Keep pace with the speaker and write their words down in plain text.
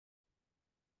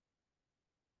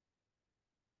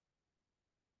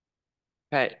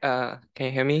Right. Can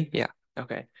you hear me? Yeah.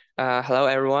 Okay. Hello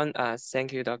everyone.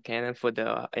 Thank you, Dr. Cannon, for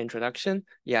the introduction.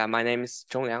 Yeah, my name is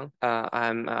Zhongliang.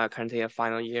 I'm currently a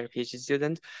final year PhD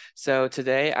student. So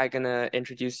today I'm gonna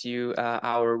introduce you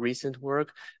our recent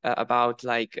work about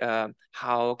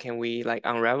how can we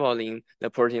unraveling the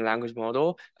protein language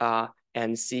model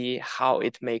and see how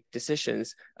it make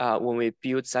decisions when we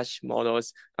build such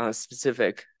models on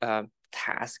specific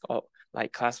task or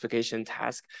like classification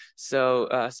task. So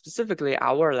specifically,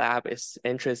 our lab is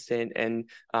interested in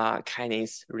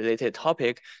kinase related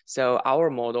topic. So our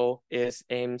model is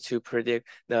aimed to predict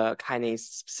the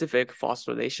kinase-specific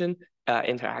phosphorylation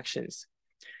interactions.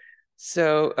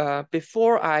 So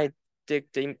before I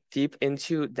dig deep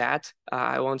into that,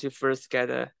 I want to first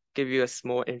give you a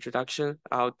small introduction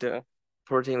of the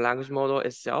protein language model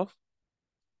itself.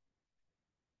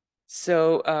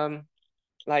 So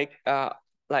like uh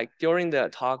like during the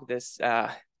talk this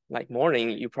morning,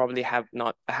 you probably have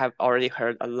already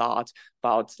heard a lot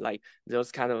about like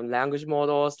those kind of language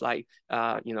models, like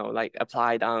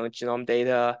applied on genome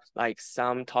data, like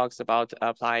some talks about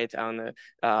applied on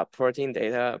the protein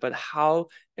data, but how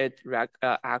it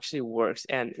actually works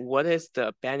and what is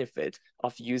the benefit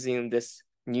of using this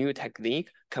new technique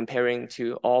comparing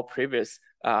to all previous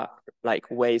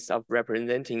ways of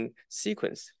representing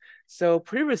sequence. So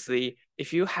previously,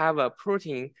 if you have a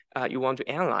protein you want to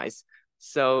analyze,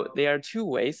 so there are two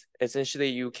ways, essentially,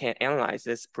 you can analyze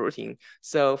this protein.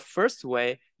 So first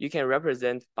way, you can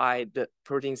represent by the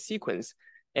protein sequence,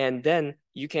 and then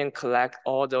you can collect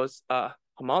all those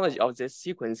homology of this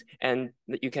sequence, and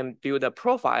you can build a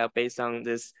profile based on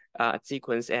this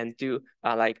sequence and do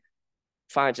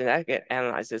phylogenetic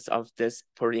analysis of this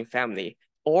protein family.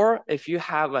 Or if you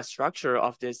have a structure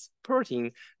of this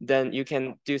protein, then you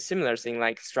can do similar thing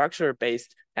like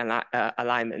structure-based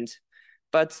alignment.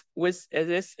 But with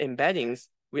this embeddings,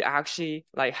 we actually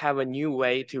have a new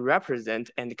way to represent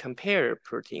and compare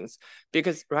proteins.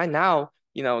 Because right now,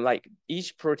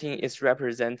 each protein is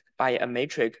represented by a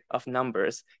matrix of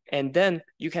numbers. And then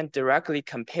you can directly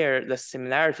compare the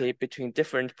similarity between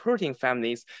different protein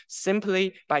families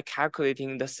simply by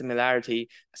calculating the similarity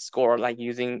score, like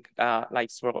using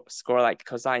score like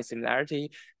cosine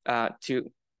similarity to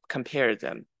compare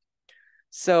them.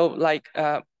 So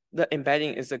the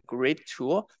embedding is a great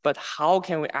tool, but how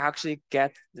can we actually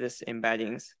get this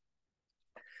embeddings?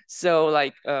 So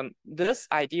this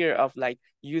idea of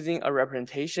using a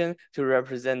representation to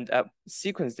represent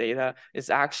sequence data is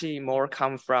actually more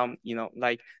come from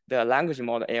the language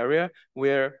model area,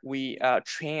 where we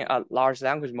train a large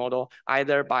language model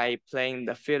either by playing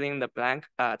the filling the blank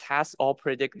task or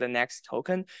predict the next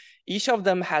token. Each of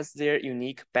them has their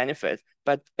unique benefit.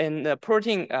 But in the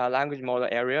protein language model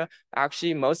area,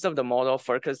 actually most of the model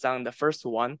focus on the first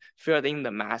one, fill in the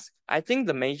mask. I think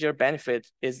the major benefit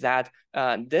is that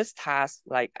this task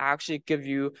actually give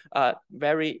you a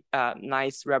very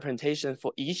nice representation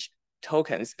for each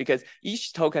tokens, because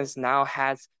each tokens now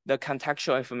has the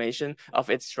contextual information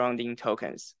of its surrounding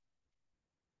tokens.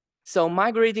 So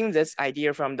migrating this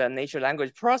idea from the natural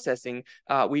language processing,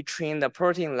 we train the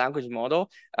protein language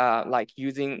model,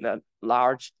 using the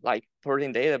large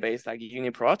protein database like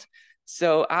UniProt.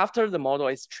 So after the model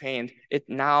is trained, it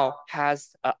now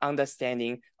has an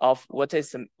understanding of what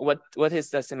is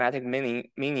the semantic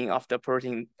meaning of the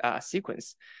protein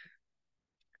sequence.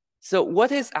 So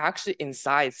what is actually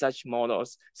inside such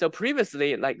models? So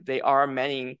previously, there are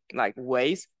many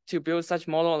ways to build such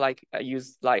model,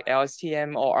 use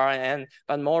LSTM or RNN,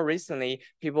 but more recently,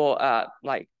 people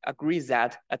agree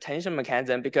that attention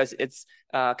mechanism, because its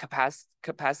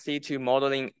capacity to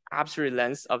modeling absolute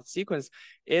length of sequence,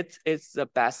 it is the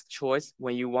best choice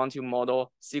when you want to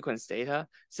model sequence data.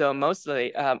 So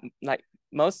mostly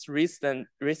most recent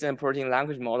protein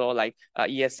language model like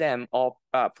ESM or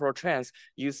ProTrans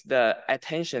use the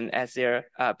attention as their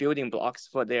building blocks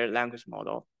for their language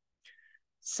model.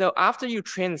 So after you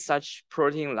train such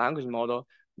protein language model,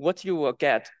 what you will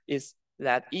get is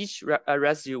that each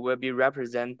residue will be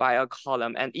represented by a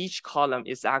column, and each column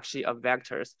is actually a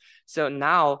vectors. So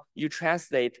now you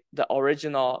translate the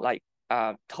original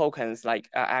tokens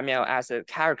amino acid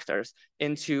characters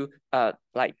into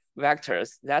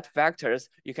vectors. That vectors,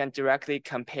 you can directly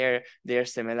compare their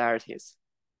similarities.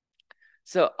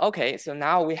 So, okay, so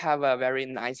now we have a very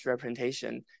nice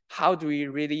representation. How do we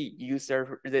really use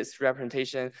this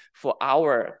representation for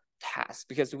our task?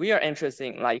 Because we are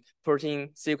interested in protein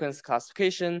sequence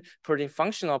classification, protein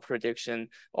functional prediction,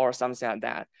 or something like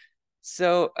that.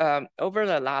 So over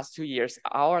the last 2 years,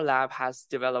 our lab has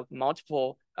developed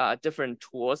multiple different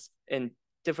tools in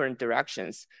different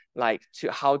directions,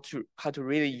 how to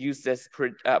really use this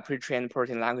pre-trained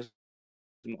protein language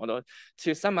model.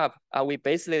 To sum up, we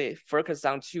basically focus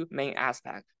on two main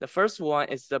aspects. The first one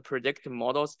is the predictive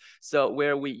models. So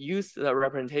where we use the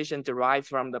representation derived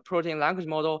from the protein language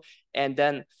model and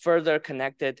then further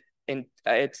connected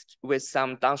it with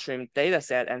some downstream data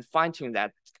set and fine tune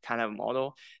that kind of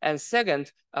model. And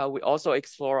second, we also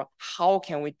explore how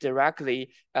can we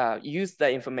directly use the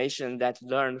information that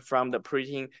learned from the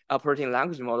protein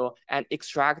language model and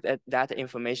extract that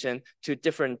information to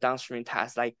different downstream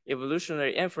tasks like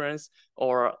evolutionary inference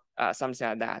or something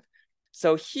like that.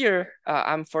 So here,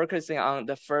 I'm focusing on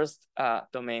the first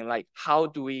domain, like how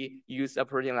do we use a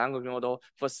protein language model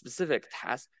for specific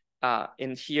tasks?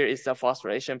 In here is the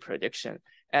phosphorylation prediction.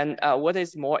 And what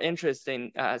is more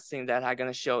interesting thing that I'm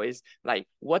gonna show is like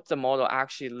what the model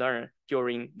actually learned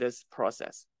during this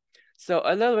process. So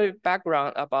a little bit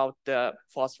background about the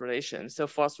phosphorylation. So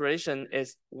phosphorylation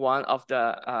is one of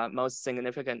the most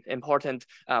significant, important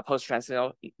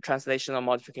post-translational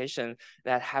modification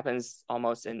that happens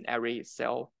almost in every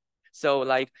cell. So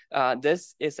like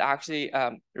this is actually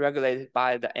regulated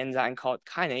by the enzyme called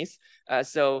kinase.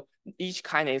 So each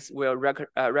kinase will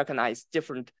recognize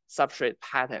different substrate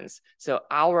patterns. So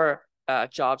our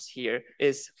jobs here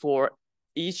is for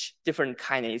each different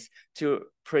kinase to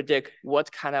predict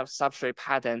what kind of substrate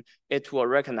pattern it will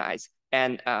recognize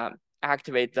and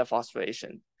activate the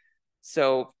phosphorylation.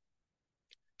 So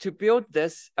to build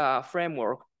this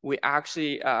framework, we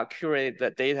actually curate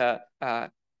the data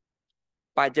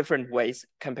by different ways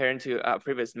comparing to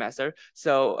previous method.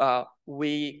 So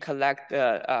we collect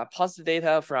the positive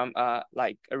data from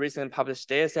like a recent published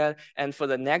data set. And for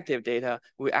the negative data,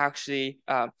 we actually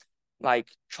like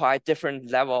try different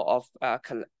level of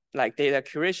like data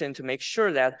curation to make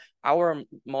sure that our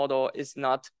model is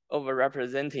not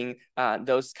overrepresenting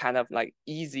those kind of like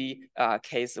easy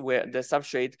case where the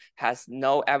substrate has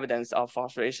no evidence of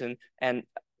phosphorylation. And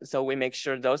so we make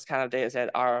sure those kind of data set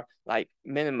are like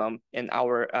minimum in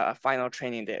our final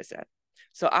training data set.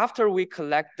 So after we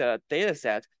collect the data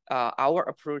set, our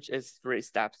approach is 3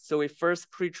 steps. So we first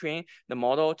pre-train the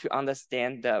model to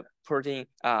understand the protein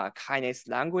kinase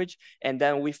language, and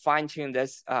then we fine-tune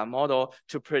this model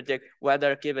to predict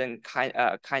whether given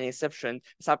kinase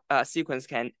sequence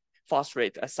can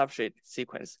phosphorate a substrate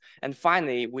sequence. And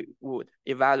finally, we would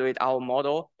evaluate our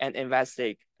model and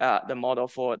investigate the model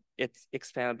for its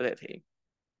explainability.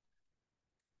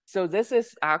 So this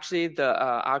is actually the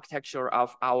architecture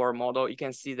of our model. You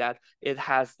can see that it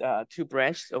has 2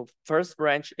 branches. So first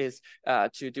branch is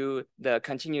to do the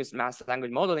continuous mass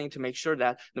language modeling to make sure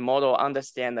that the model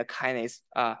understands the kinase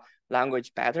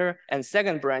language better. And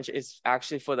second branch is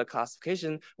actually for the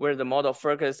classification where the model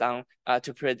focuses on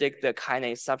to predict the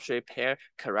kinase substrate pair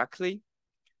correctly.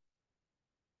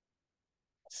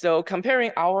 So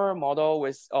comparing our model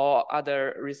with all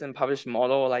other recent published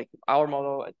model, like our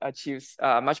model achieves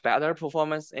much better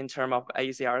performance in terms of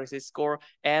AUC-RC score.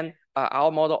 And our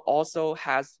model also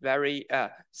has very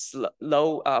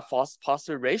low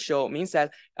phosphorylation ratio, means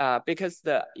that because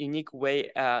the unique way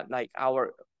like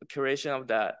our curation of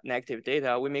the negative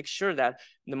data, we make sure that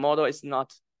the model is not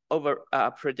over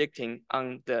predicting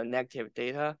on the negative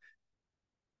data.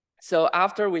 So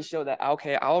after we show that,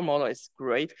 okay, our model is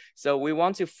great, so we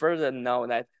want to further know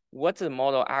that what the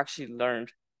model actually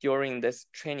learned during this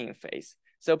training phase.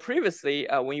 So previously,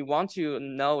 when you want to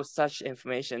know such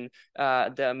information,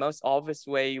 the most obvious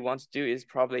way you want to do is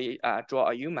probably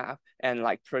draw a UMAP and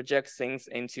like project things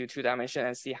into 2 dimensions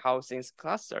and see how things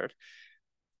clustered.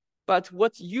 But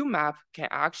what UMAP can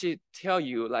actually tell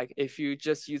you, like if you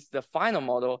just use the final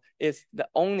model, is the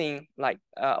only like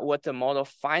what the model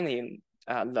finally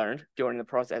learned during the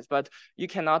process, but you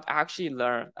cannot actually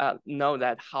know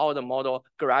that how the model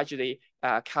gradually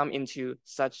come into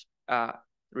such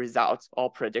results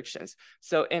or predictions.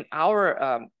 So in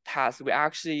our task, we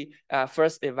actually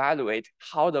first evaluate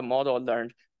how the model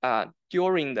learned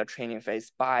during the training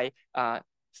phase by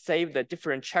save the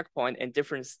different checkpoint in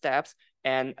different steps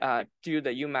and do the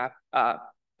UMAP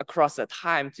across the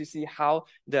time to see how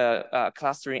the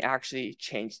clustering actually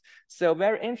changed. So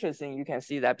very interesting, you can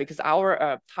see that because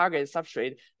our target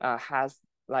substrate has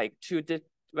like 2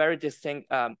 very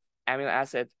distinct amino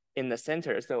acids in the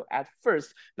center. So at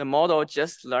first, the model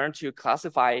just learned to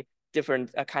classify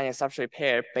different kinase substrate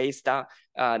pair based on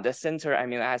the center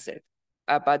amino acid.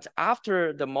 But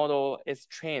after the model is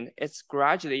trained, it's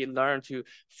gradually learned to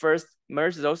first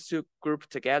merge those 2 groups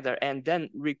together and then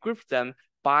regroup them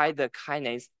by the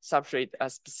kinase substrate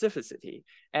specificity.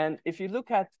 And if you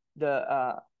look at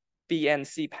the B and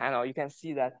C panel, you can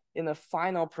see that in the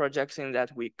final projection that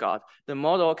we got, the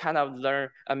model kind of learned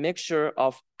a mixture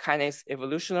of kinase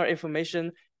evolutionary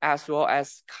information as well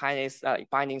as kinase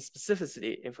binding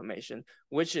specificity information,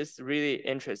 which is really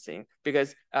interesting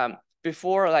because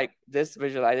before like this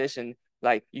visualization,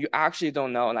 like you actually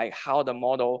don't know like how the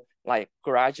model like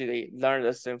gradually learn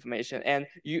this information, and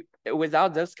you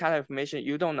without this kind of information,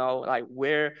 you don't know like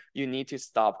where you need to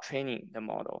stop training the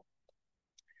model.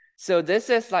 So this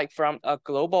is like from a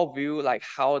global view, like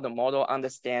how the model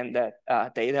understand the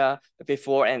data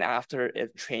before and after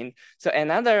it's trained. So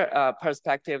another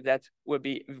perspective that would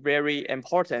be very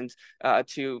important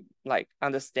to like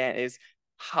understand is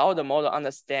how the model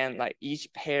understand like each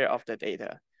pair of the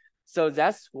data. So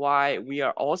that's why we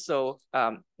are also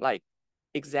like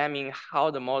examining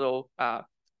how the model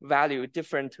value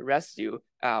different residue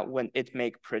when it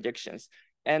make predictions.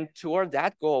 And toward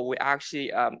that goal, we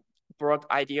actually brought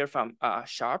idea from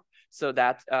Sharp. So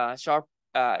that Sharp,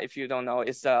 if you don't know,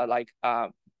 is like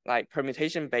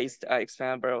permutation-based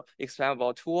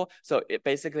expandable tool. So it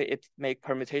basically make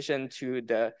permutation to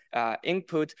the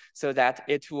input so that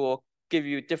it will give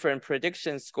you different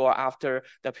prediction score after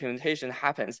the permutation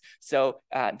happens. So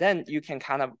then you can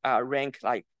kind of rank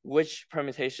like which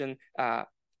permutation kind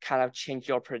of change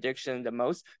your prediction the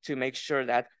most to make sure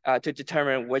that to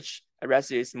determine which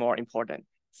residue is more important.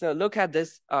 So look at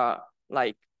this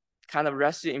like kind of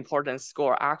residue importance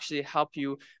score actually help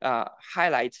you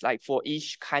highlight like for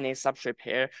each kinase substrate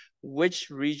pair, which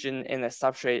region in the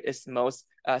substrate is most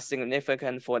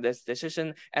significant for this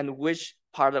decision and which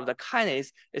part of the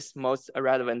kinase is most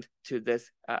relevant to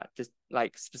this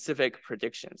like specific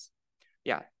predictions.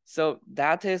 Yeah, so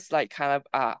that is like kind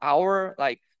of our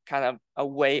like kind of a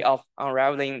way of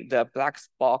unraveling the black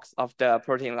box of the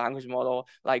protein language model.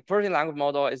 Like protein language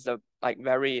model is a like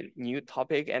very new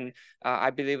topic, and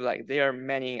I believe like there are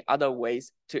many other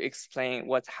ways to explain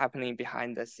what's happening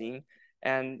behind the scene.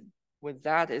 And with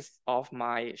that is of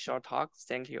my short talk.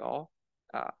 Thank you all.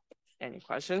 Any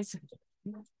questions?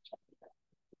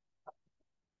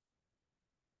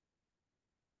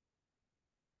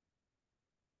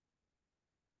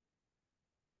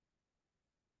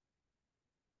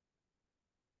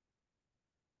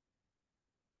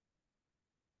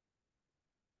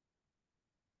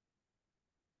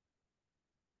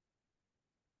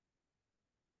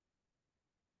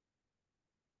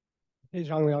 Hey,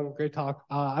 Zhongliang, great talk.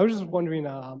 I was just wondering,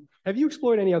 have you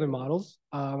explored any other models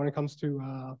when it comes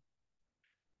to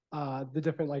the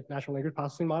different like natural language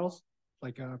processing models,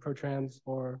 like ProTrans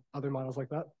or other models like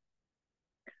that?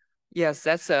 Yes,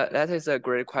 that is a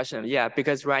great question. Yeah,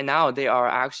 because right now there are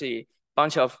actually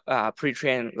bunch of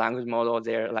pre-trained language models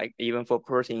there, like even for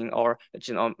protein or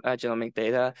genomic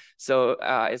data. So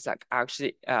it's like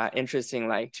actually interesting,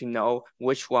 like to know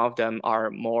which one of them are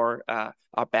more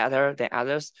are better than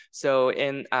others. So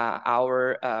in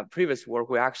our previous work,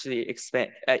 we actually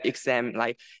examine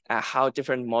like how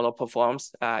different model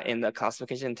performs in the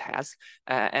classification task,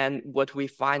 and what we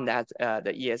find that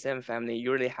the ESM family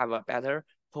usually have a better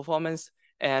performance.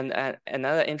 And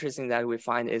another interesting that we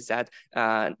find is that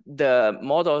the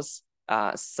model's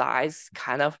size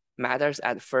kind of matters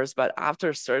at first, but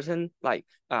after certain like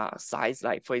size,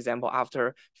 like for example,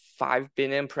 after 5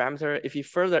 billion parameter, if you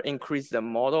further increase the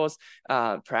model's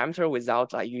parameter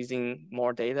without like using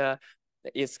more data,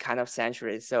 it's kind of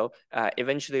saturated. So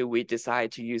eventually we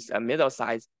decide to use a middle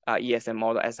size ESM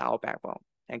model as our backbone.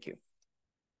 Thank you.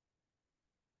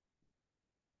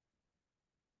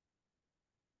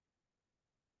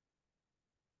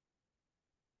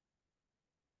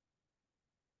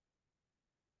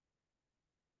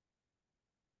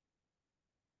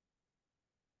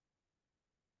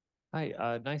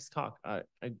 Hi, nice talk.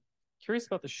 I'm curious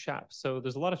about the SHAP. So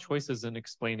there's a lot of choices in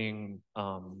explaining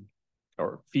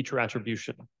or feature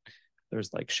attribution.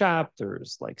 There's like SHAP,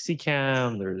 there's like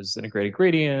CCAM, there's integrated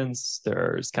gradients,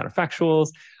 there's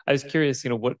counterfactuals. I was curious,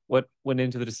 what went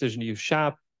into the decision to use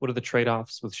SHAP? What are the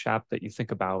trade-offs with SHAP that you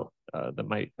think about that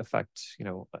might affect,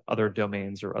 other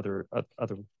domains or other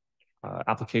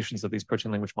applications of these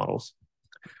protein language models?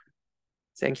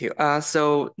 Thank you.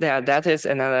 So yeah, that is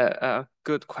another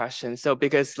good question. So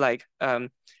because like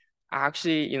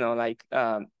actually,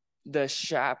 the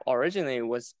SHAP originally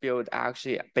was built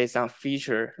actually based on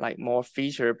feature, like more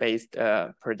feature-based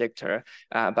predictor.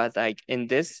 But like in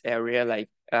this area, like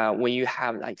when you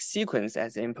have like sequence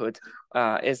as input,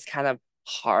 it's kind of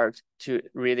hard to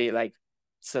really like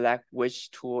select which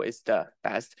tool is the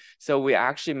best. So we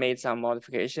actually made some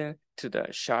modification to the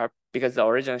SHAP because the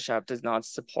original SHAP does not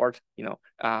support,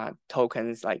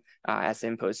 tokens like as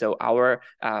input. So our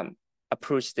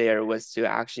approach there was to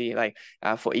actually like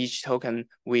for each token,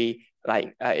 we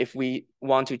like if we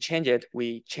want to change it,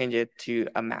 we change it to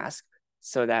a mask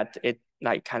so that it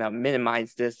like kind of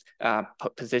minimize this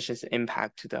position's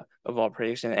impact to the overall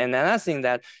prediction. And another thing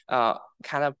that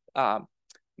kind of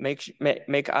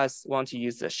make us want to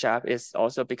use the SHAP is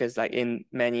also because like in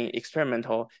many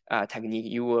experimental technique,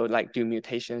 you will like do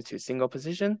mutations to single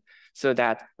position, so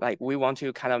that like we want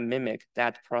to kind of mimic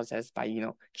that process by, you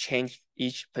know, change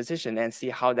each position and see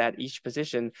how that each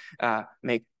position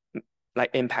make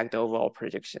like impact the overall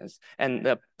predictions. And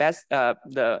the best,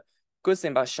 the good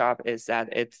thing about SHARP is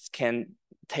that it can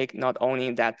take not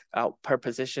only that per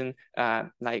position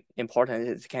like important,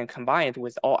 it can combine it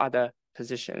with all other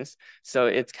positions. So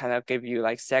it kind of give you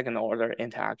like second order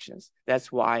interactions. That's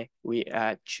why we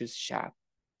choose SHAP.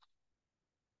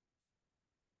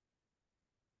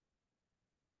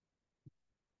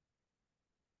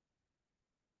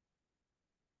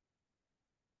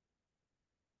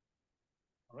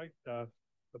 All right, if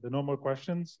there are no more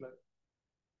questions, let's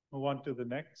move on to the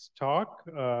next talk.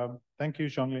 Thank you,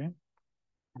 Zhongliang.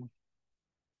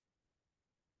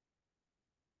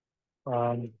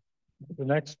 The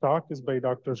next talk is by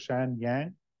Dr. Shan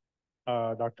Yang.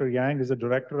 Dr. Yang is a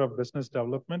director of business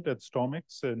development at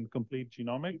Stomics and Complete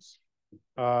Genomics.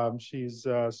 She's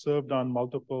served on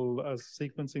multiple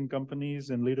sequencing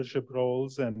companies in leadership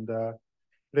roles, and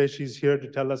today she's here to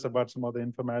tell us about some of the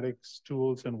informatics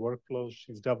tools and workflows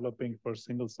she's developing for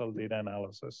single-cell data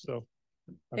analysis. So,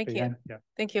 Thank you. Yang, yeah.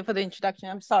 Thank you for the introduction.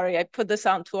 I'm sorry I put this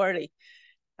on too early.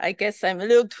 I guess I'm a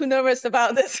little too nervous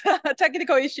about this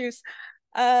technical issues.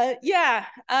 So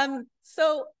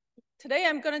today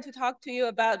I'm going to talk to you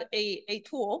about a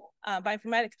tool,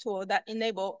 bioinformatics tool that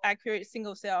enable accurate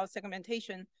single-cell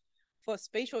segmentation for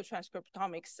spatial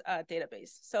transcriptomics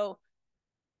database. So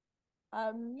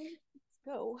let's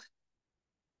go.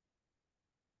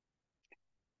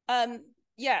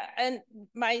 And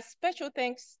my special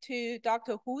thanks to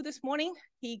Dr. Hu this morning.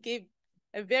 He gave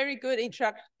a very good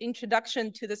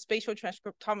introduction to the spatial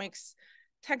transcriptomics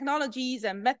technologies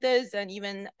and methods, and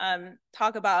even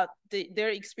talk about their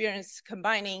experience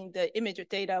combining the image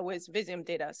data with Visium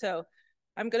data. So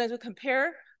I'm going to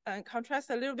compare and contrast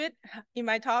a little bit in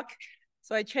my talk.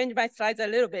 So I changed my slides a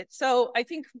little bit. So I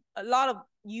think a lot of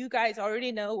you guys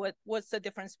already know what's the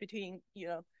difference between, you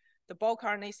know, the bulk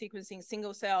RNA sequencing,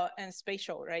 single cell, and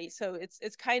spatial, right? So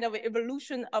it's kind of an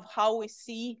evolution of how we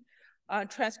see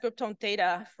transcriptome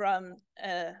data from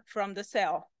the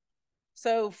cell.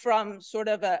 So from sort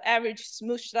of an average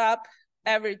smooshed up,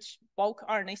 average bulk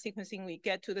RNA sequencing, we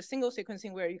get to the single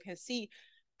sequencing where you can see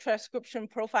transcription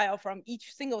profile from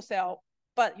each single cell,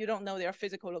 but you don't know their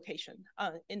physical location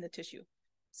in the tissue.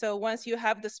 So once you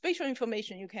have the spatial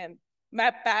information, you can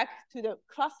map back to the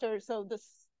cluster. So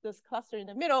this cluster in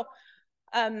the middle,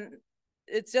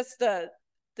 it's just the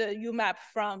UMAP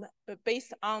from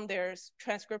based on their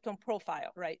transcriptome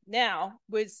profile. Right now,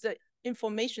 with the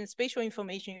information, spatial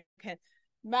information, you can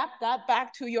map that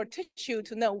back to your tissue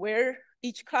to know where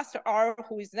each cluster are,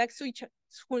 who is next to each,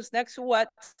 who's next to what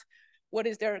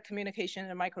is their communication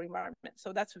and microenvironment.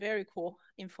 So that's very cool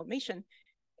information.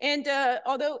 And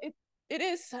although it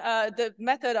is the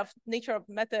method of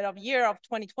year of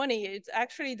 2020, it's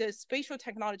actually the spatial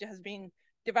technology has been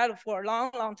developed for a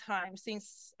long, long time,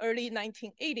 since early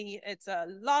 1980. It's a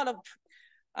lot of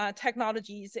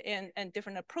technologies and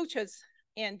different approaches.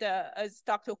 And as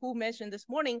Dr. Hu mentioned this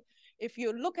morning, if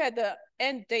you look at the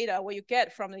end data, what you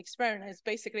get from the experiment is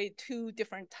basically two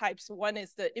different types. One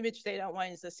is the image data,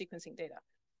 one is the sequencing data.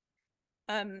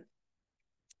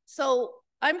 So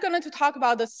I'm going to talk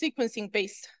about the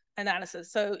sequencing-based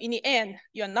analysis. So in the end,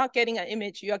 you're not getting an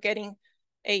image, you're getting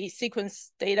a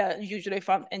sequence data, usually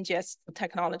from NGS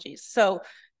technologies. So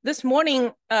this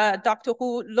morning, Dr.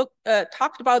 Hu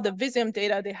talked about the Visium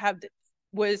data they have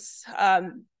with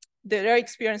their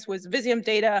experience with Visium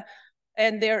data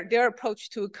and their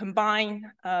approach to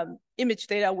combine image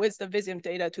data with the Visium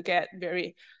data to get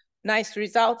very nice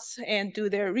results and do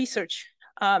their research.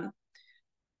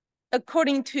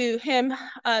 According to him,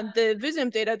 the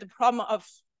Visium data, the problem of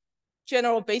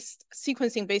general-based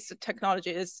sequencing-based technology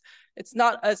is it's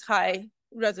not as high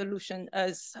resolution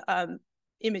as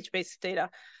image-based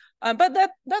data. But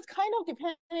that's kind of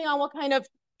depending on what kind of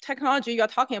technology you're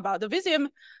talking about. The Visium,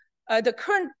 the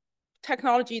current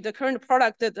technology, the current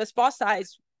product, the spot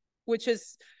size, which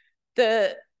is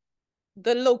the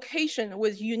location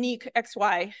with unique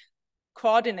XY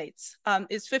coordinates,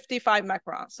 is 55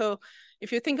 microns. So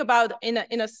if you think about in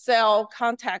a cell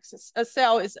context, a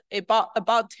cell is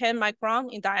about 10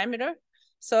 micron in diameter.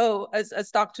 So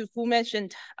as Dr. Fu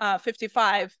mentioned,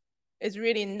 55 is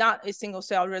really not a single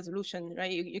cell resolution,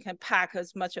 right? You can pack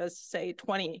as much as say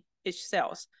 20-ish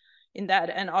cells. in that.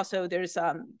 And also there's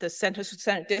the center to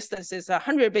center distance is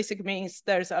 100, basically means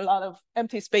there's a lot of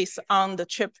empty space on the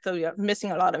chip, so you're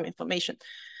missing a lot of information.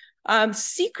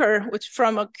 Seeker, which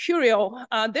from a Curio,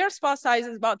 their spot size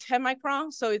is about 10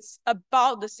 microns, so it's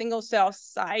about the single cell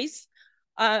size.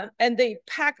 And they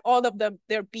pack all of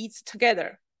their beads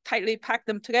together, tightly pack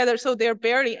them together, so there are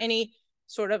barely any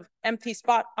sort of empty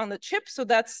spot on the chip, so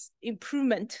that's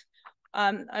improvement.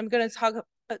 I'm going to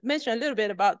mention a little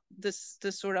bit about this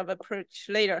sort of approach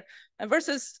later. And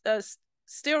versus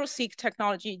StereoSeq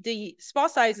technology, the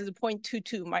spot size is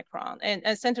 0.22 micron,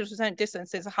 and center to center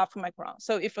distance is 0.5 micron.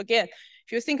 So if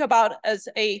you think about as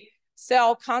a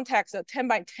cell context, a 10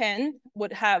 by 10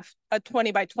 would have a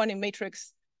 20 by 20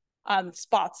 matrix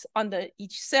spots on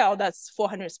each cell, that's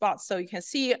 400 spots. So you can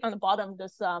see on the bottom,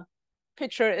 this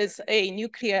picture is a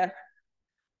nuclear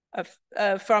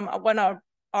from one of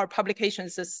our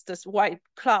publications, this white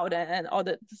cloud and all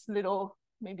this little,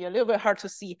 maybe a little bit hard to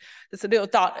see, this little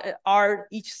dot are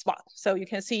each spot. So you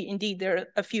can see indeed there are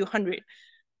a few hundred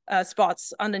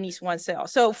spots underneath one cell.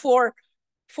 So for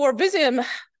Visium,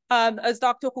 as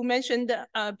Dr. Hu mentioned,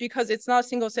 because it's not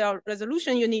single cell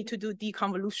resolution, you need to do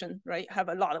deconvolution, right? Have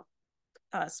a lot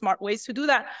of smart ways to do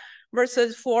that.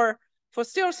 Versus for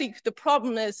StereoSeq, the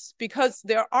problem is because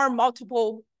there are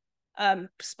multiple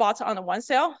spots on the one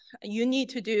cell, you need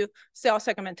to do cell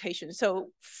segmentation. So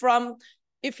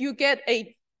if you get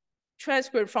a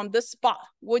transcript from this spot,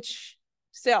 which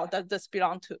cell does this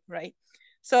belong to, right?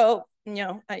 So,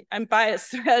 I'm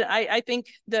biased. I think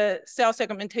the cell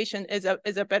segmentation is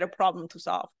a better problem to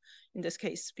solve in this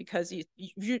case, because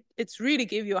it's really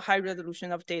give you a high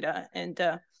resolution of data, and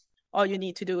all you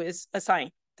need to do is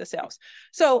assign the cells.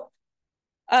 So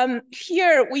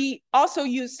here we also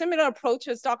use similar approach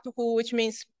as Dr. Hu, which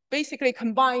means basically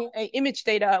combine image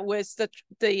data with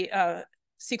the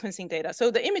sequencing data.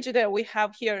 So the image data we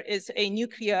have here is a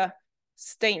nuclear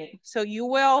staining. So you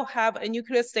will have a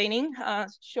nuclear staining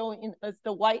shown as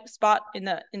the white spot in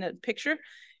the picture,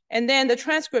 and then the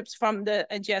transcripts from the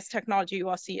NGS technology you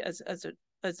will see as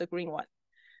a green one.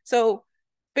 So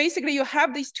basically, you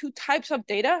have these two types of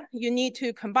data. You need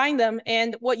to combine them,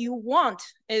 and what you want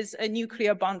is a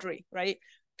nuclear boundary, right?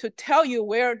 To tell you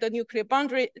where the nuclear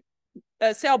boundary,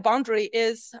 cell boundary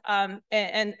is,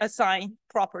 and assign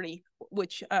properly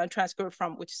which transcript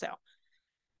from which cell.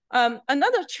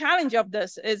 Another challenge of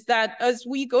this is that as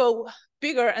we go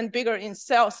bigger and bigger in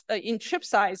cells, in chip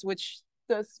size, which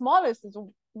the smallest is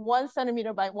 1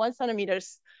 centimeter by 1 centimeter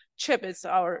chip is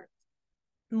our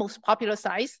most popular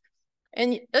size.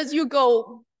 And as you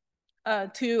go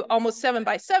to almost 7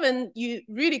 by 7, you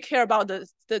really care about the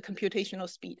computational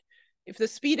speed. If the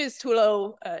speed is too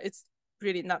low, it's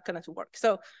really not going to work.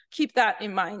 So keep that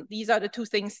in mind. These are the two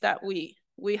things that we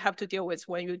have to deal with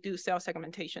when you do cell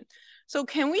segmentation. So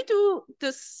can we do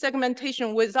this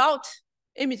segmentation without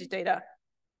image data?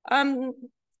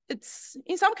 It's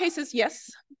in some cases,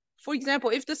 yes. For example,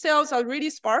 if the cells are really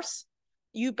sparse,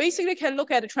 you basically can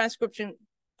look at the transcription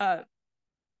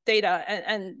data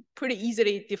and pretty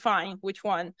easily define which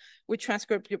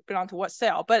transcript belong to what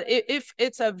cell. But if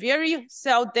it's a very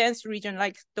cell dense region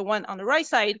like the one on the right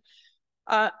side,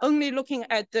 only looking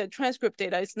at the transcript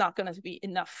data is not going to be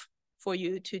enough for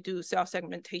you to do cell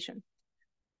segmentation.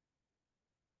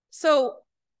 So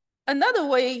another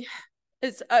way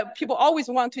is people always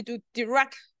want to do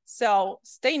direct cell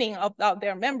staining of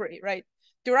their memory, right?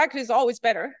 Direct is always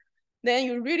better. Then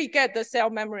you really get the cell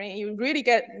memory, and you really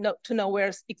get to know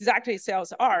where exactly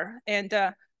cells are, and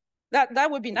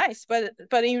that would be nice.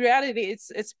 But in reality,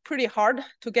 it's pretty hard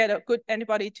to get a good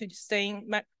antibody to stain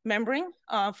membrane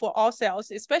for all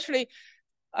cells, especially.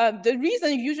 The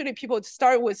reason usually people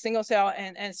start with single cell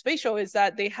and spatial is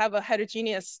that they have a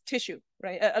heterogeneous tissue,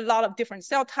 right? A lot of different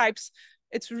cell types.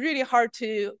 It's really hard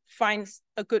to find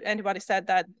a good antibody set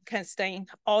that can stain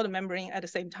all the membrane at the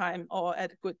same time or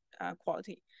at good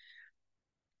quality.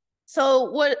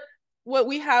 So what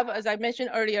we have, as I mentioned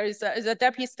earlier, is a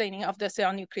depth staining of the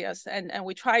cell nucleus, and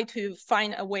we try to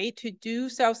find a way to do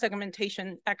cell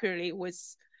segmentation accurately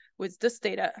with this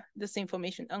data, this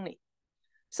information only.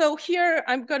 So here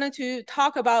I'm going to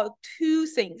talk about two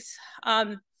things.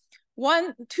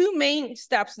 Two main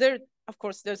steps. Of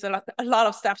course, there's a lot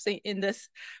of steps in this,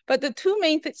 but the two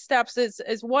main steps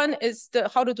is one is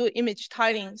how to do image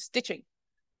tiling stitching,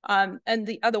 and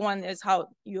the other one is how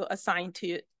you assign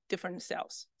to different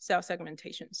cells, cell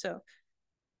segmentation. So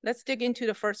let's dig into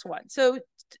the first one. So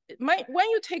when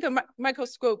you take a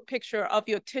microscope picture of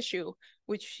your tissue,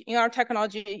 which in our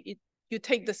technology, you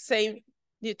take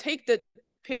the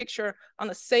picture on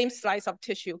the same slice of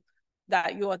tissue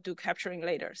that you will do capturing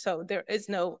later. So there is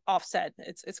no offset.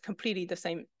 It's completely the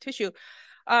same tissue.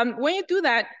 When you do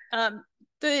that,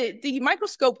 the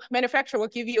microscope manufacturer will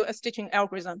give you a stitching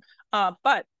algorithm,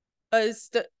 but as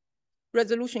the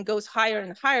resolution goes higher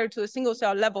and higher to a single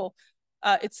cell level,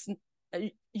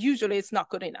 usually it's not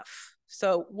good enough.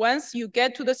 So once you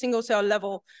get to the single cell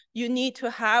level, you need to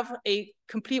have a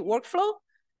complete workflow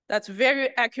that's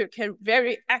very accurate, can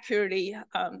very accurately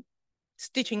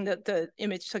stitching the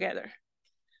image together.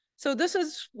 So this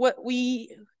is what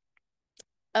we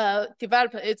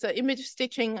developed. It's an image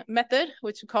stitching method,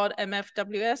 which is called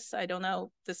MFWS. I don't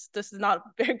know, this is not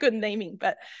very good naming,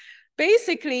 but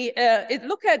basically it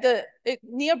look at the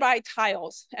nearby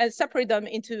tiles and separate them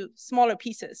into smaller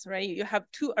pieces, right? You have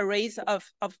two arrays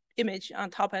of image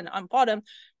on top and on bottom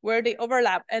where they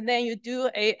overlap. And then you do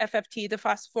a FFT, the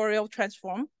phosphoryl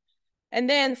transform. And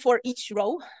then for each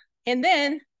row, and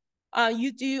then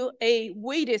you do a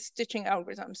weighted stitching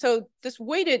algorithm. So this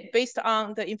weighted based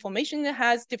on the information that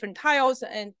has different tiles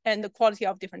and the quality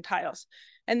of different tiles.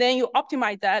 And then you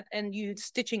optimize that and you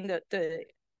stitching the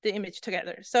image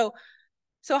together. So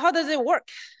how does it work?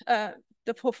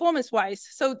 The performance-wise,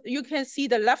 so you can see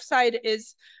the left side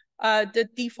is the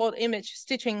default image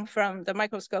stitching from the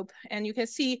microscope. And you can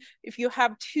see if you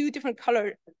have two different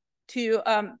colors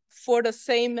for the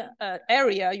same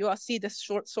area, you will see the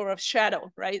sort of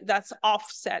shadow, right? That's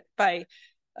offset by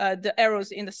the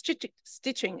arrows in the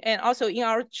stitching. And also in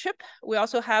our chip, we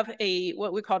also have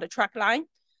what we call the track line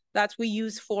that we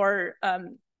use for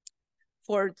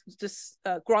this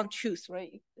ground truth,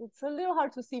 right? It's a little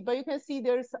hard to see, but you can see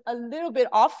there's a little bit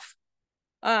off.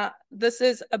 This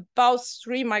is about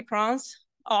 3 microns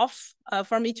off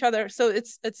from each other. So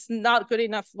it's not good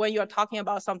enough when you're talking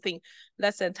about something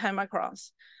less than 10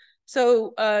 microns.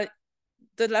 So the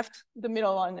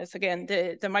middle one is again,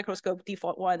 the microscope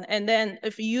default one. And then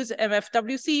if you use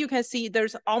MFWC, you can see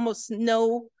there's almost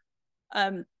no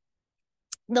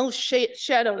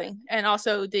shadowing. And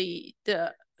also the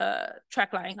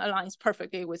track line aligns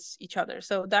perfectly with each other.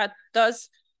 So that does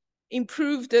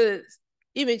improve the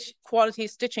image quality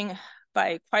stitching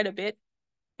by quite a bit.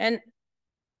 And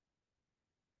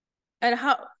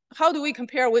how do we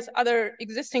compare with other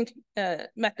existing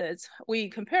methods? We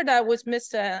compare that with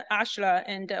Mr. Ashla,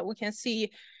 and we can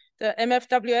see the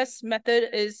MFWS method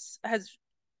has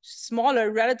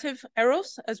smaller relative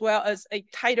arrows as well as a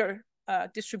tighter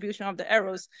distribution of the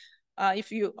arrows.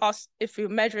 If you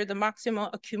measure the maximum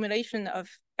accumulation of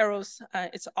arrows,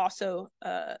 it's also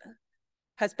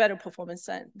has better performance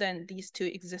than these two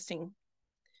existing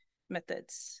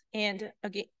methods. And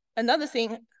again, another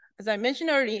thing, as I mentioned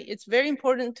earlier, it's very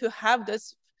important to have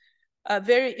this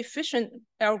very efficient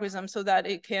algorithm so that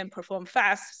it can perform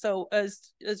fast. So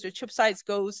as your chip size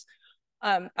goes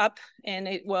up, and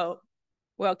it will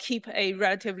keep a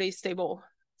relatively stable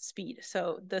speed.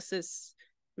 So this is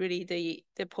really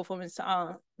the performance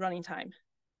on running time.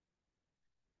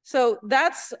 So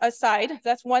that's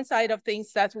one side of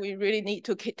things that we really need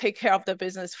to take care of the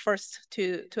business first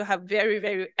to have very,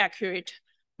 very accurate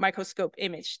microscope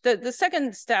image. The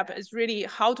second step is really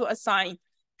how to assign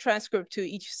transcript to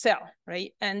each cell,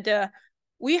 right? And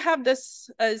we have this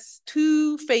as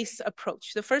two-phase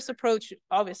approach. The first approach,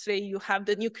 obviously, you have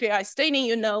the nuclei staining,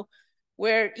 you know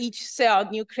where each cell,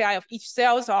 nuclei of each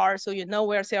cells are, so you know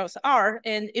where cells are.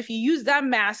 And if you use that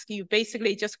mask, you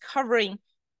basically just covering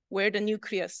where the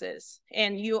nucleus is.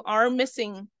 And you are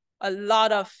missing a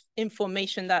lot of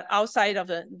information that outside of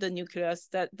the nucleus,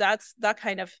 that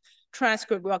kind of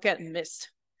transcript will get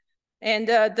missed. And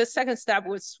the second step,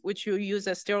 which you use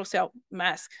a stereo cell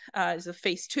mask, is a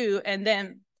phase 2. And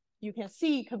then you can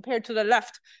see compared to the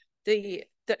left, the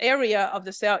area of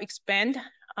the cell expand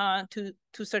to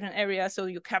certain areas. So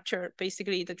you capture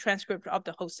basically the transcript of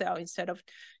the whole cell instead of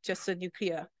just the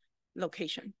nuclear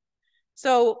location.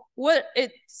 So what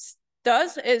it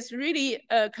does is really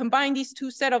combine these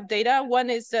two set of data. One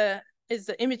is the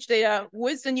image data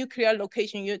with the nuclear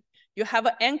location. You have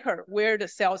an anchor where the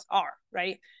cells are,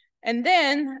 right? And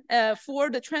then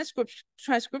for the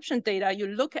transcription data, you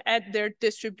look at their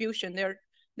distribution,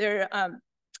 their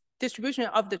distribution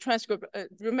of the transcript.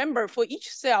 Remember, for each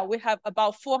cell, we have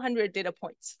about 400 data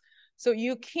points. So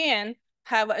you can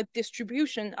have a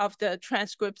distribution of the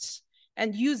transcripts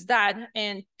and use that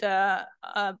and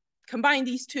combine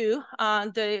these two.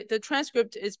 The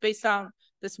transcript is based on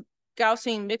this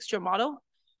Gaussian mixture model.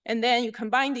 And then you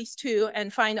combine these two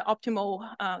and find the optimal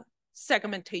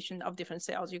segmentation of different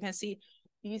cells. You can see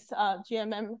these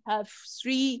GMM have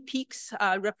 3 peaks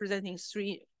representing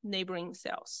 3 neighboring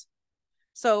cells.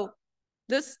 So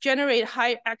this generates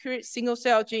high accurate single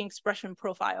cell gene expression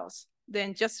profiles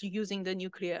than just using the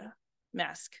nuclear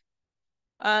mask.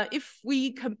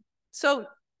 So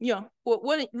you know,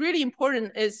 what really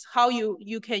important is how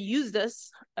you can use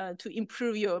this to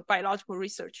improve your biological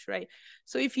research, right?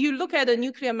 So if you look at a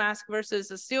nuclear mask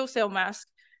versus a single cell mask,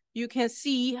 you can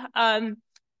see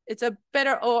it's a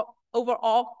better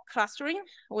overall clustering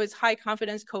with high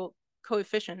confidence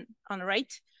coefficient on the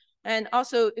right. And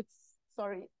also it's,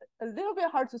 sorry, a little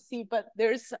bit hard to see, but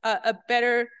there's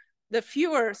the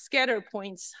fewer scatter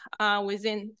points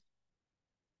within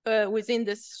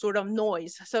this sort of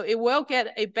noise. So it will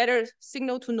get a better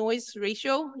signal to noise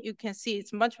ratio. You can see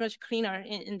it's much, much cleaner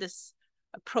in this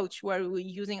approach where we're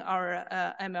using our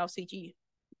MLCG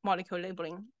molecular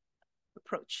labeling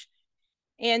approach.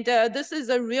 And this is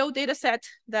a real data set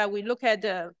that we look at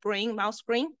the brain, mouse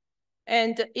brain.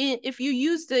 And if you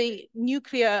use the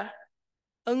nuclei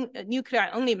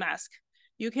only mask,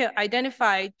 you can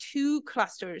identify 2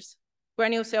 clusters,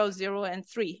 granule cell 0 and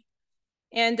 3.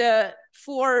 And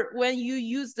for when you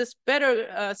use this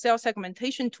better cell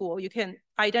segmentation tool, you can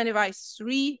identify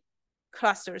 3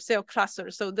 clusters, cell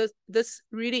clusters. So this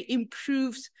really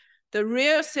improves the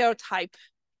rare cell type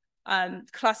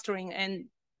clustering. And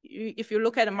if you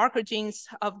look at the marker genes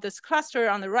of this cluster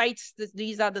on the right,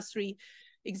 these are the 3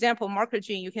 example marker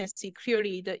gene. You can see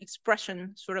clearly the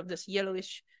expression, sort of this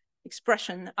yellowish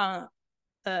expression on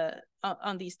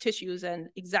these tissues and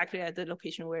exactly at the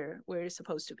location where it's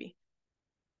supposed to be.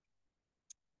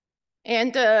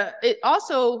 And it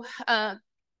also,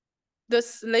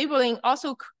 this labeling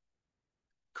also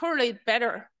correlate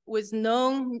better with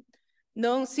known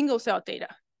single cell data.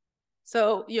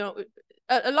 So, you know,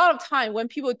 a lot of time when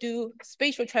people do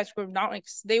spatial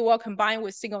transcriptomics, they will combine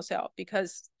with single cell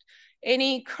because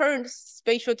any current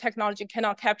spatial technology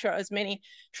cannot capture as many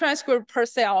transcripts per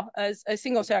cell as a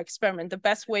single cell experiment. The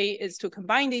best way is to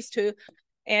combine these 2,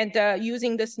 and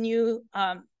using this new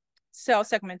cell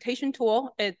segmentation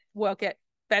tool, it will get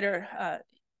better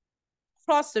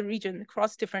across the region,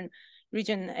 across different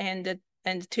region and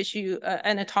tissue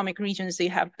anatomic regions. They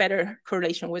have better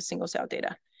correlation with single cell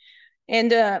data.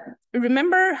 And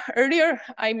remember earlier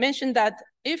I mentioned that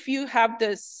if you have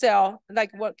the cell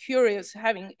like what Curie is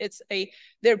having,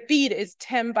 their bead is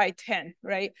 10 by 10,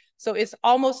 right? So it's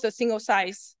almost a single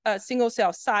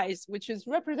cell size, which is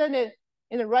represented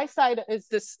in the right side is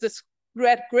this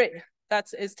red grid. That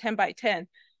is 10 by 10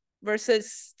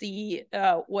 versus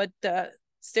what the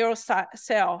sterile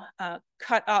cell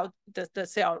cut out the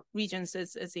cell regions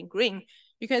is in green.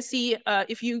 You can see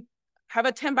if you have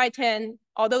a 10 by 10,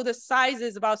 although the size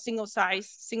is about single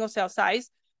cell size,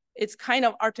 it's kind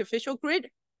of artificial grid.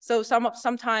 So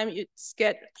sometimes you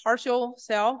get partial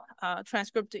cell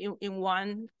transcript in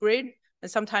one grid,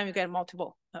 and sometimes you get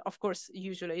multiple. Of course,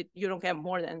 usually you don't get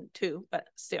more than 2, but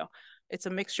still, it's a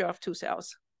mixture of 2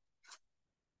 cells.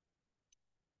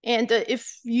 And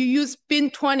if you use bin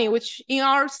 20, which in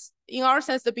our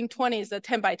sense, the bin 20 is a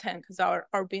 10 by 10 because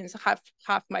our bins half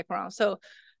micron. So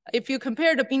if you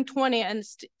compare the bin 20 and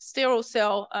sterile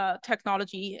cell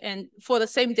technology, and for the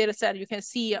same data set, you can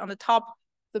see on the top,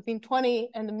 the bin 20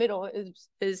 and the middle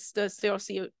is the sterile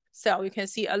cell. You can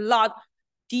see a lot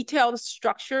detailed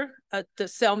structure, the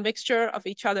cell mixture of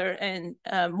each other, and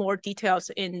more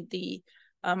details in the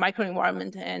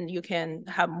microenvironment, and you can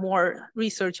have more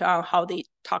research on how they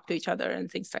talk to each other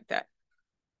and things like that.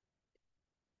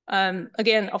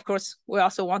 Again, of course, we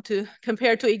also want to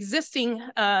compare to existing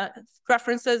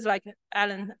references like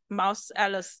Allen mouse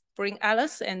Alice, brain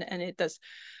Alice, and it does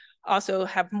also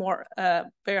have more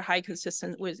very high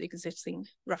consistent with existing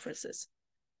references.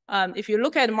 If you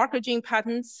look at marker gene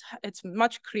patterns, it's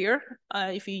much clearer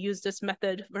if you use this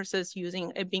method versus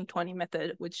using a bin 20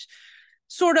 method, which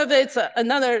sort of it's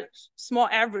another small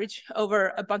average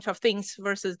over a bunch of things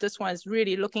versus this one is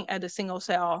really looking at the single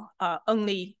cell,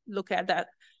 only look at that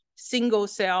single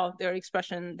cell, their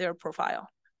expression, their profile.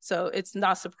 So it's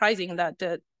not surprising that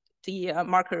the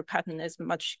marker pattern is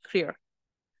much clearer.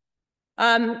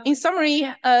 In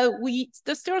summary,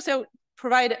 the sterile cell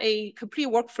provide a complete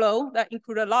workflow that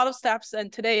include a lot of steps,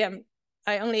 and today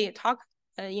I only talk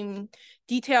in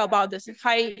detail about this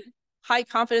high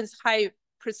confidence, high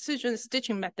precision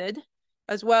stitching method,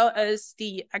 as well as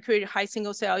the accurate high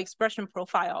single cell expression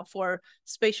profile for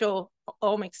spatial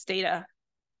omics data.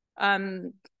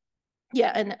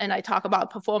 Yeah, and I talk about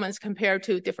performance compared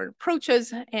to different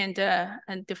approaches and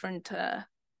different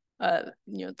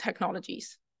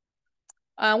technologies.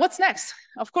 What's next?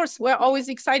 Of course, we're always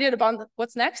excited about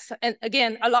what's next. And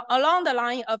again, along the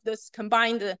line of this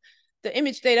combined the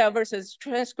image data versus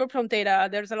transcriptome data,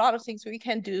 there's a lot of things we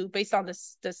can do based on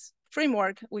this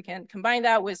framework. We can combine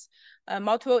that with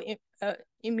multiple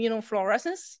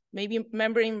immunofluorescence, maybe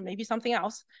membrane, maybe something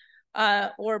else.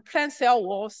 or plant cell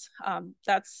walls.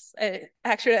 That's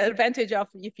actually an advantage of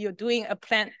if you're doing a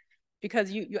plant,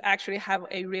 because you actually have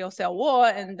a real cell wall,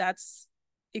 and that's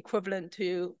equivalent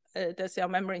to the cell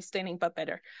membrane staining, but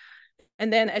better.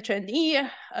 And then H&E,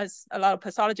 as a lot of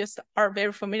pathologists are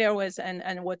very familiar with,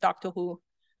 and what Dr. Hu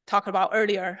talked about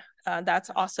earlier,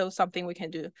 that's also something we can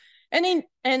do.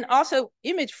 And also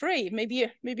image free.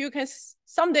 Maybe you can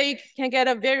someday can get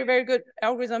a very, very good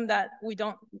algorithm that we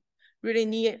don't really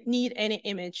need any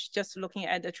image, just looking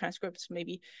at the transcripts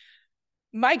maybe.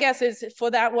 My guess is for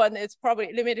that one, it's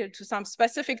probably limited to some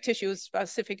specific tissues,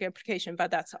 specific application, but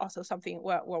that's also something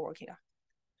we're working on.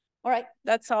 All right,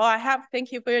 that's all I have.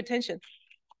 Thank you for your attention.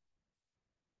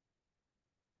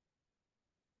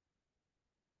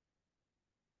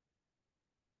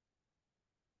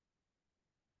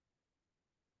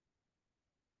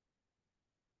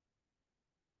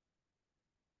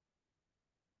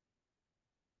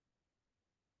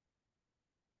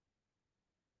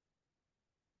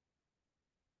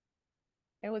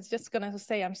 I was just gonna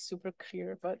say I'm super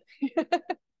clear, but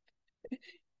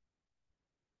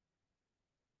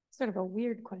sort of a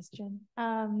weird question.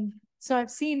 So I've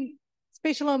seen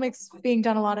spatialomics being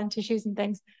done a lot in tissues and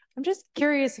things. I'm just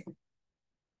curious if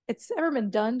it's ever been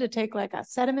done to take like a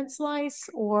sediment slice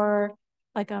or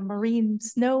like a marine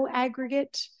snow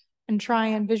aggregate and try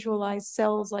and visualize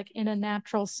cells like in a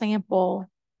natural sample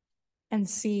and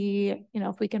see,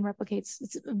 if we can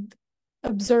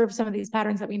observe some of these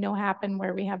patterns that we know happen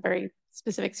where we have very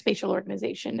specific spatial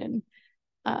organization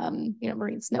and,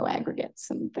 marine snow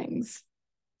aggregates and things.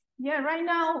 Yeah, right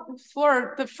now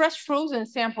for the fresh frozen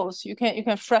samples, you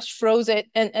can fresh froze it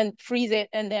and freeze it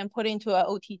and then put into a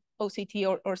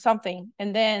OCT or something,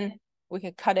 and then we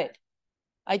can cut it.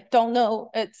 I don't know.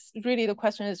 It's really, the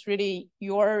question is really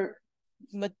your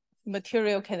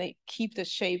material, can they keep the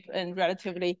shape and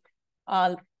relatively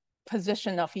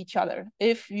position of each other?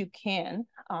 If you can,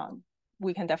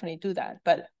 we can definitely do that.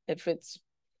 But if it's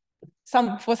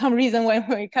for some reason when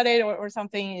we cut it or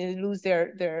something, it lose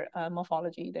their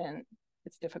morphology, then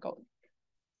it's difficult.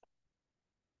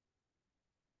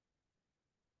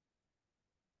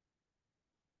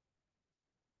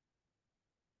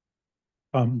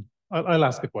 I'll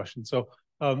ask a question. So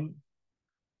do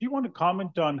you want to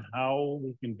comment on how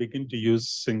we can begin to use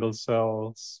single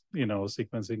cells,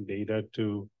 sequencing data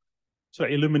to sort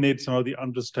of eliminate some of the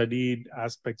understudied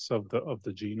aspects of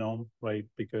the genome, right?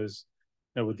 Because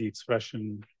with the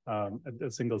expression at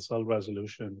the single cell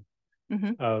resolution,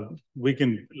 we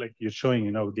can, like you're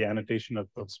showing, the annotation of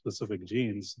specific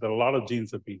genes. There are a lot of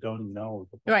genes that we don't know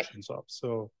the functions of.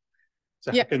 So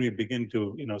how can we begin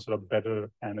to, sort of better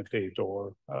annotate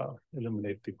or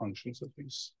eliminate the functions of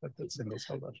these at the single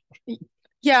cell resolution?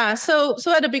 Yeah. So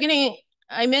at the beginning,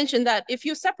 I mentioned that if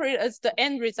you separate as the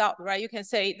end result, right, you can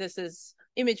say this is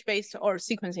image-based or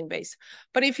sequencing-based.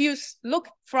 But if you look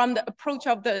from the approach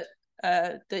of the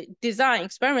design,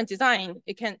 experiment design,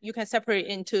 you can separate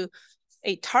into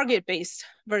a target-based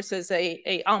versus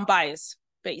a unbiased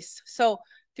base. So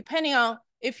depending on,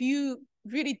 if you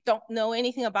really don't know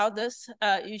anything about this,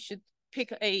 you should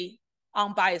pick a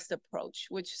unbiased approach,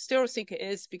 which StereoSeq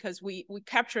is, because we're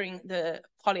capturing the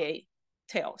poly A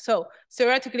tail. So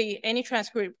theoretically, any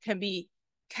transcript can be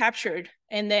captured,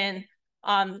 and then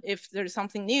if there's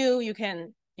something new, you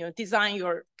can design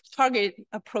your target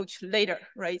approach later,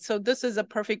 right? So this is a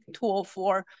perfect tool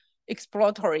for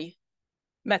exploratory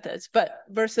methods. But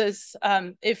versus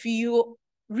if you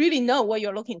really know what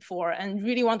you're looking for and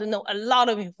really want to know a lot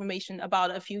of information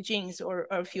about a few genes or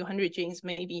a few hundred genes,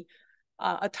 maybe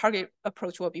a target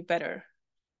approach will be better.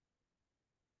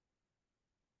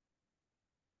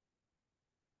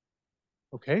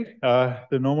 Okay, there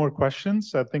are no more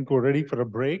questions. I think we're ready for a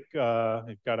break.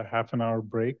 We've got a half-an-hour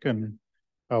break, and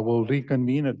we'll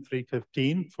reconvene at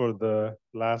 3:15 for the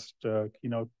last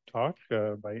keynote talk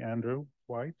by Andrew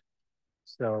White.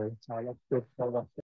 So I'll